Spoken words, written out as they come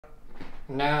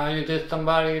Now you're just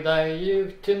somebody that you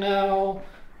used to know.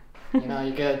 You know,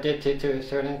 you get addicted to a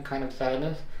certain kind of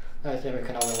sadness. I think we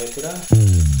can all relate to that.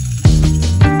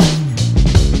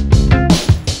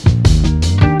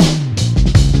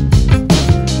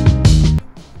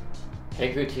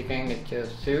 Hey Gotye gang, it's Joe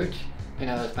Sooch. You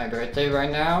know, it's my birthday right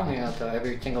now. You know, so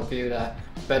every single view that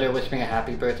better wish me a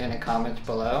happy birthday in the comments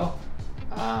below.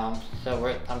 I'm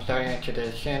starting a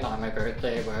tradition on my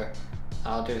birthday where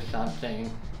I'll do something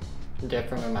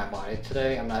different with my body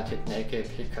today. I'm not just naked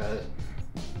because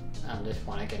I just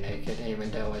want to get naked, even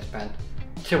though I spent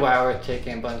 2 hours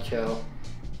taking a bunch of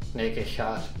naked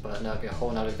shots, but that'll be a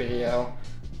whole nother video.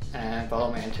 And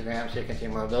follow my Instagram so you can see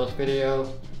more of those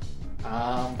videos.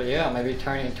 But yeah, I'm gonna be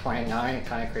turning 29.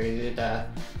 Kind of crazy that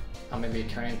I'm gonna be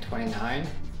turning 29.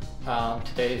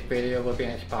 Today's video will be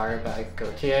inspired by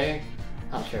Gotye.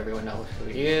 I'm sure everyone knows who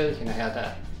he is. You know, he had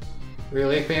that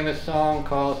really famous song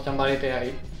called Somebody That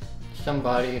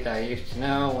I Used to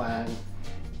Know, and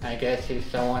I guess he's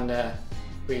someone that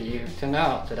we used to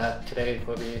know. So that today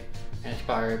will be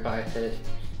inspired by his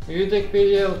music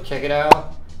video. Check it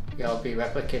out. I'll be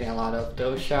replicating a lot of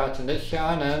those shots in this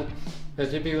shot, and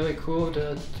this would be really cool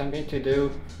to something to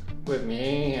do with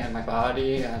me and my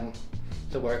body and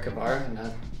the work of art. And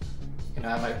then, you know,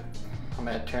 I'm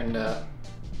gonna turn to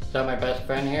my best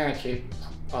friend here, and she's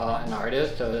an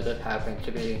artist, so it just happens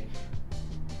to be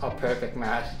a perfect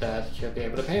match that she'll be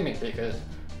able to pay me, because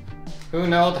who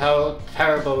knows how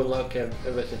terrible it would look if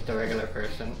it was just a regular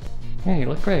person. Yeah, you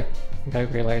look great. You got a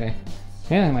great lady.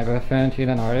 Yeah, my best friend, she's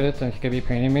an artist and she could be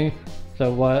painting me.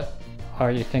 So what are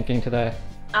you thinking today?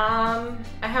 I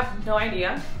have no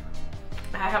idea.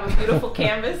 I have a beautiful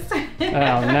canvas. Oh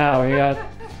no, we got...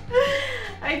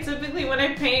 I typically, when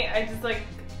I paint, I just like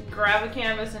grab a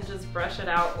canvas and just brush it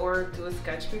out or do a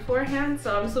sketch beforehand.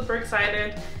 So I'm super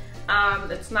excited.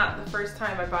 It's not the first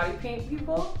time I body paint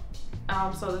people.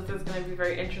 So this is going to be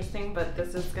very interesting, but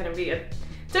this is going to be a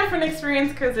different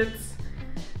experience because it's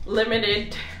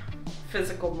limited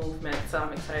physical movement, so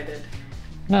I'm excited.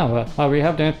 No, well, we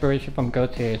have the inspiration from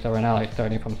Gotye, so we're not like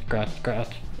starting from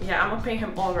scratch. Yeah, I'm gonna paint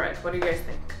him all red. What do you guys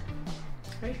think?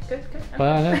 Right, good.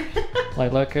 But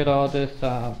like, look at all this.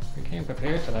 We came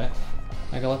prepared today.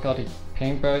 Like, look at all these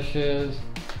paintbrushes.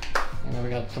 You know, we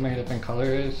got so many different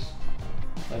colors.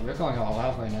 Like, we're going all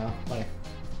out right now. Like,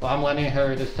 well, I'm letting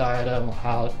her decide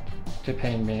how to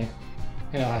paint me.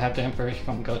 You know, I have the inspiration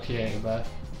from Gotye, but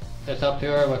it's up to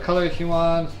her what color she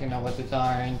wants. You know, what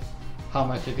design. How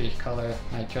much of each color.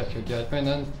 I trust your judgment,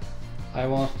 and I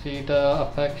won't see the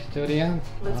effects to the end.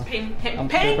 Let's paint him I'm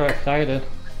pink. super excited.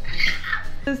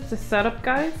 This is the setup,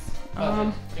 guys.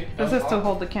 This is to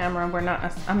hold the camera.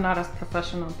 I'm not as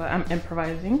professional, but I'm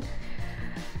improvising.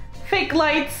 Fake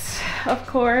lights, of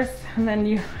course, and then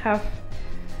you have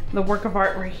the work of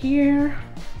art right here,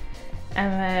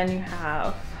 and then you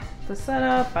have the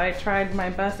setup. I tried my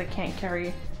best. I can't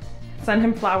send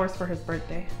him flowers for his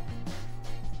birthday.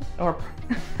 Or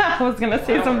I was gonna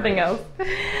say something else.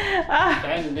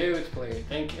 And news, please.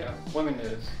 Thank you. Women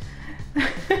news.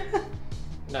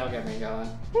 Don't get me going.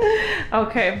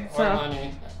 Okay, so. Or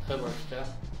money. That works too.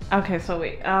 Okay, so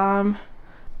wait.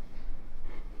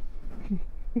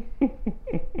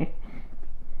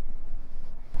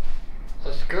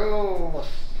 Let's go.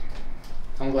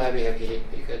 I'm glad we have heat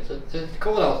because it's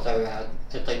cold outside.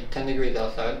 It's like 10 degrees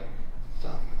outside. So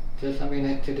just something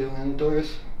nice to do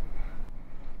indoors.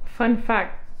 Fun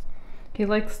fact, he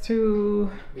likes to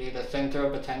be the center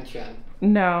of attention.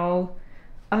 No.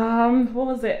 What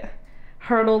was it?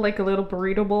 Hurdle like a little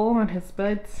burrito bowl on his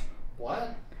bed.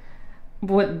 What?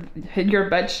 What, your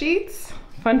bed sheets?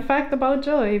 Fun fact about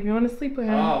Joey, if you want to sleep with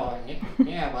him. Oh,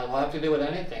 yeah, but what have to do with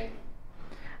anything?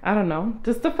 I don't know.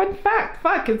 Just a fun fact.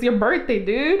 Fuck, it's your birthday,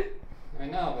 dude. I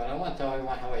know, but I want to tell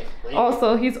everyone how I sleep.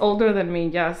 Also, he's older than me,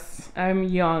 yes. I'm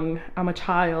young. I'm a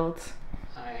child.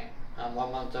 I'm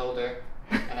 1 month older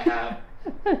and a half.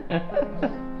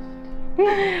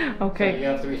 Okay. So you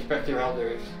have to respect your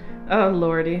elders. Oh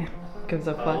lordy. Gives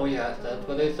a fuck. Oh yes, that's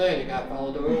what they say. You gotta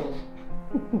follow the rules.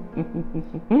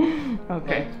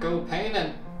 Okay. Let's go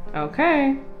painting.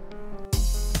 Okay.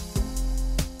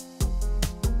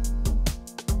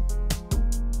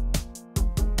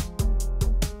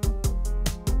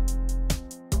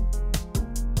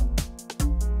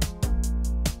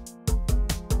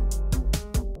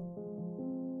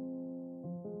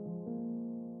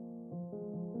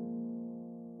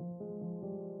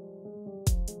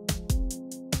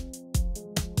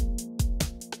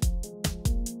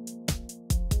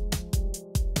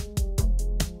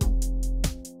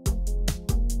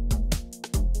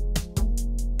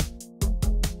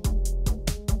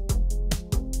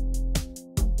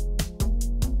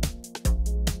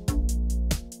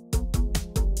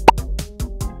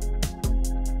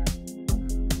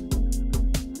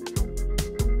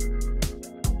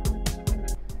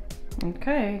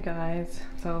 Okay, guys.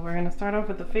 So we're gonna start off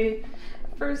with the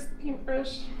first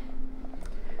paintbrush.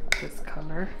 This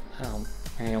color. Oh,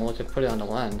 man, we'll just put it on the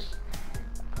lens.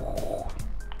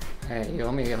 Hey, you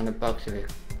owe me $100 if you.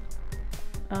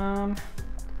 Trying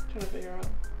to figure out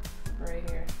right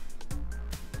here.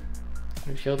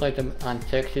 It feels like the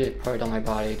unsexiest part of my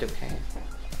body to paint.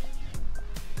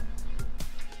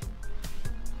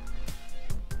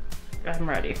 I'm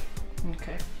ready.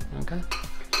 Okay. Okay.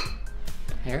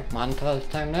 Here, montage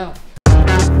time now.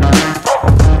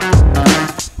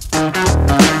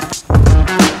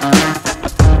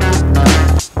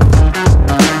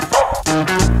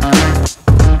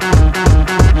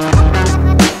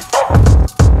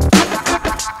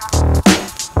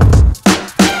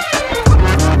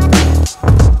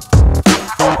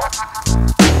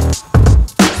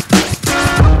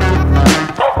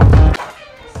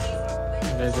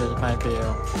 This is my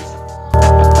view.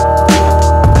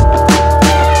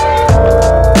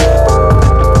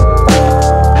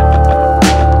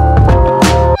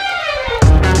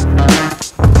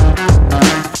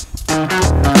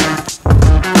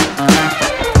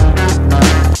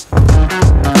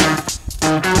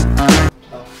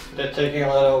 Just taking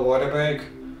a little water break.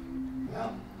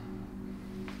 No.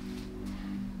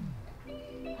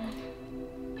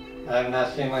 I have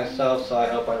not seen myself, so I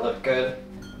hope I look good.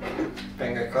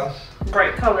 Finger crossed.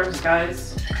 Bright colors,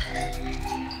 guys.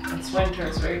 It's winter,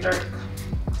 it's very dark.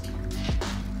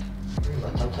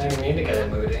 But sometimes you need to get it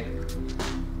moody.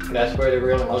 That's where the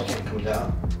real emotion comes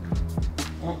out.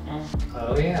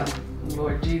 Oh yeah.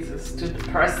 Lord Jesus, too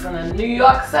depressing in New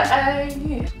York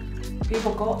City.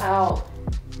 People go out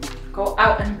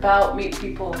and about, meet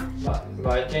people. But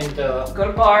I think Go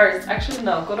to bars. Actually,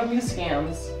 no, go to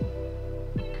museums.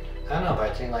 I don't know,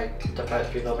 but I think like the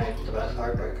best people make the best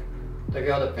artwork. Look at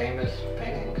all the famous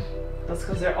paintings. That's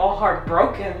because they're all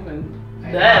heartbroken and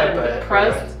I dead know, and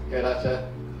depressed. Yeah, that's it.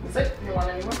 Is it? You want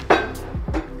any more?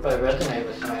 But it resonates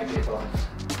with so many people.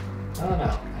 I don't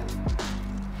know.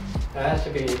 There has to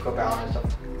be equal balance of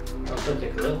don't put the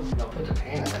glue, don't put the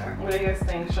paint in there. What do you guys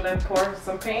think? Should I pour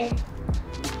some paint?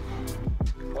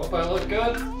 Hope I look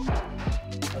good.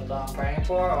 That's all I'm praying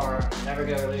for, or I'm never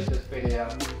gonna release this video.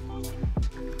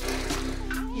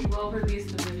 You will release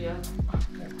the video.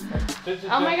 This is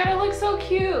Oh my god, it looks so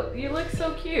cute. You look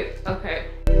so cute. Okay.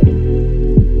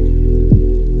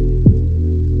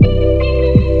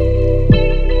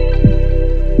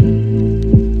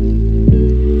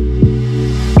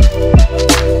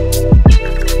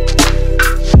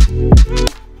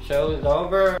 Show is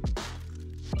over.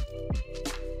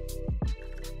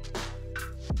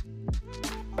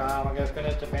 I'm gonna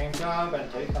finish the paint job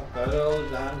and take some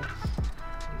photos and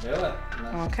do it.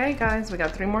 Okay guys, we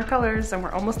got 3 more colors and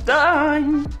we're almost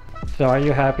done. So are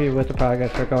you happy with the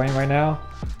progress we're going right now?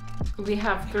 We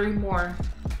have 3 more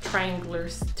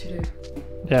triangulars to do.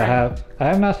 Yeah, I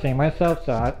have not seen myself,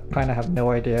 so I kind of have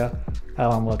no idea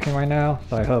how I'm looking right now,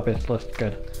 so I hope it looks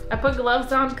good. I put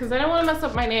gloves on because I don't want to mess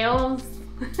up my nails.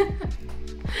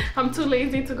 I'm too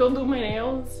lazy to go do my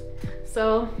nails.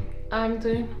 So I'm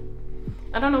doing,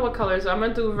 I don't know what colors. I'm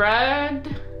gonna do red.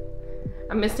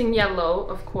 I'm missing yellow,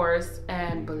 of course,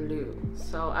 and blue.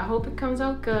 So I hope it comes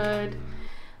out good.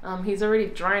 He's already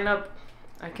drying up.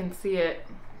 I can see it.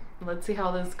 Let's see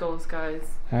how this goes, guys.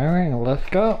 All right, let's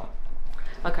go.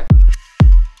 Okay.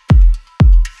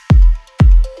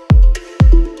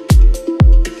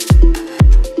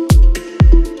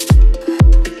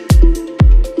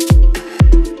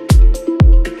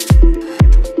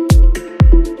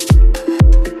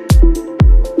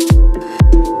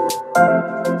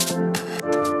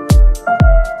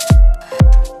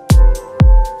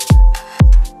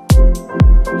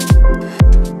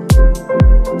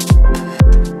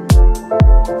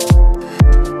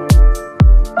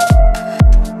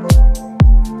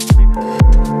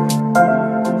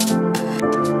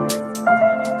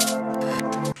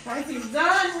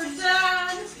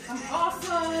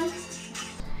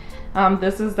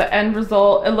 This is the end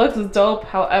result. It looks dope,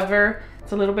 however,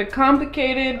 it's a little bit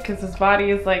complicated because his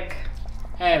body is like...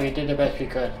 Hey, we did the best we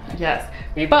could. Yes,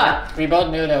 we both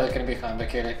knew that was going to be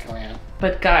complicated coming in.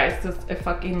 But guys, it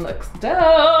fucking looks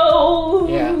dope.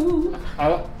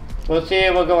 Yeah. We'll see,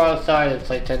 we'll go outside.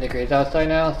 It's like 10 degrees outside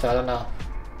now, so I don't know.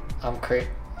 I'm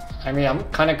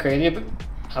kind of crazy, but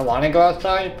I want to go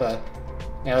outside, but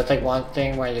you know, it's like one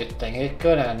thing where you think it's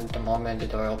good, and the moment the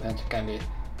door opens, it's going to be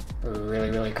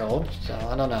really cold, so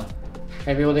I don't know.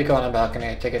 Maybe we'll go on the balcony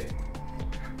and take an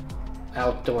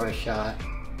outdoor shot.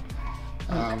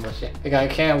 We'll see. Like, I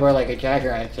can't wear like a jacket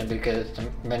or anything because the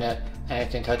minute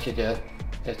anything touches you,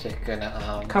 it's just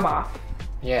gonna come off.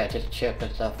 Yeah, just chip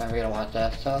and stuff, and we don't want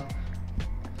that, so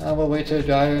We'll wait till it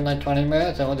dries in like 20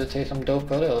 minutes and we'll just take some dope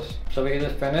photos. So we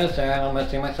just finished and I'm gonna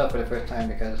see myself for the first time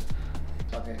because,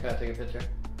 okay, gotta take a picture.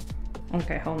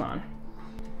 Okay, hold on.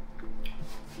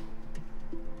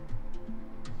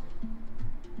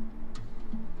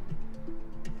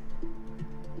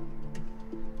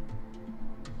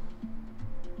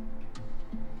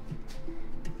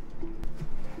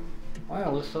 Wow,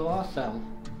 it looks so awesome.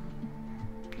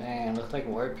 Dang, it looks like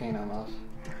war paint almost.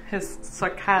 His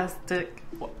sarcastic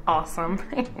awesome.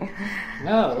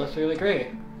 No, it looks really great.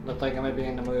 Looks like I'm gonna be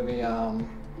in the movie,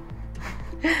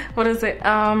 What is it?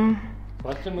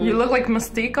 What's the movie? You look like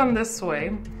Mystique on this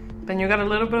way. Then you got a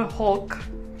little bit of Hulk.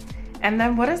 And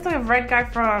then what is the red guy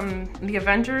from the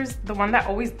Avengers? The one that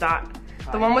always died.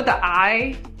 The one with the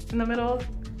eye in the middle?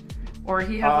 Or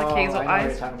he has like hazel I know what eyes?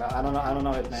 you're talking about. I don't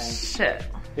know his name. Shit.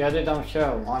 The other dumb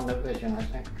show, WandaVision, I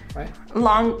think, right?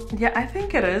 Yeah, I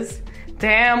think it is.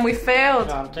 Damn, we failed.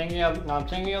 No, I'm thinking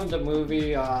of the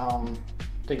movie,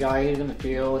 the guy is in the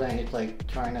field and he's like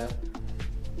trying to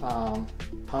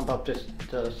pump up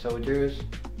the soldiers.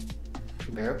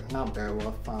 Not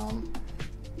Beowulf,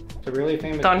 it's a really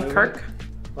famous Dunkirk?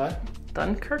 movie. What?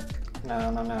 Dunkirk?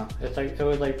 No. It's like, it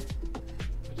was like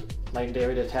they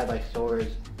would just have like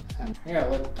swords. And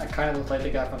yeah, I kind of look like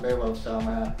the guy from Beowulf, so I'm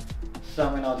gonna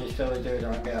summon all these soldiers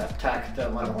and I'm gonna attack the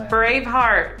motherland.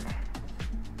 Braveheart.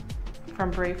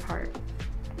 From Braveheart.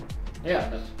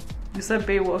 Yeah, You said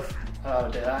Beowulf. oh,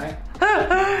 did I?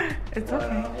 It's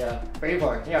okay. Yeah,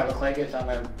 Braveheart. Yeah, look like it's. I'm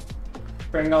gonna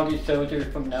bring all these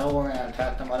soldiers from nowhere and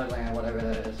attack the motherland, whatever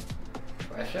that is.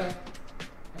 Russia?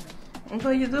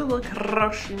 Well, you do look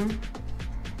Russian.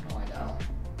 No, I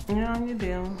don't. Yeah, you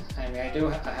do. I mean,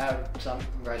 I have some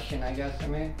Russian, I guess,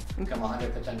 in me. I'm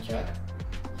 100% Czech,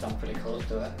 so I'm pretty close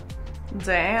to it.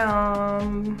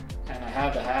 Damn. And I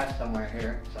have the hat somewhere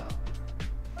here, so.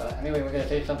 But anyway, we're gonna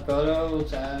take some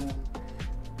photos and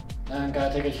then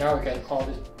gotta take a shower, get all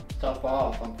this stuff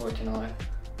off, unfortunately.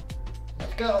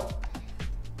 Let's go!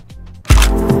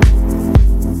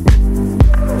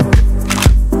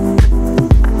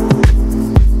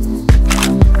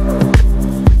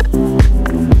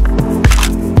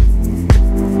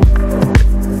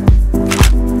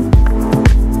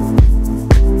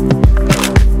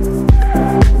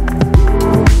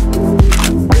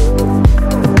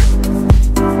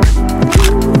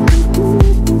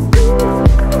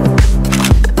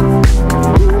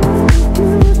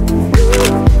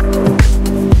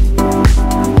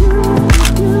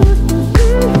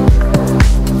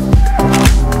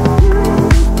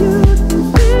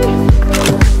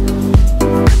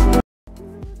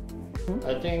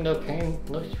 I think the paint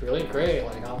looks really great,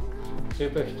 like I'm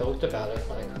super stoked about it,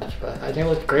 but I think it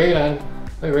looks great and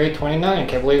we're already 29,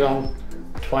 can't believe I'm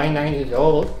 29 years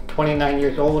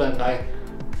old and I've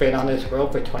been on this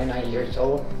world for 29 years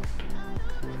old.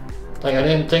 Like I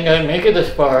didn't think I'd make it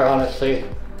this far, honestly,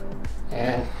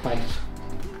 and like it's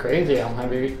crazy, I'm gonna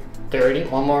be 30,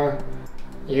 one more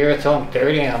year until I'm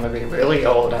 30 and I'm gonna be really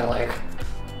old and like,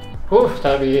 whew,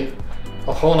 that'd be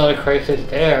a whole nother crisis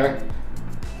there.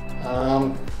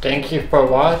 Thank you for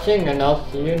watching and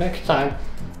I'll see you next time.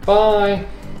 Bye!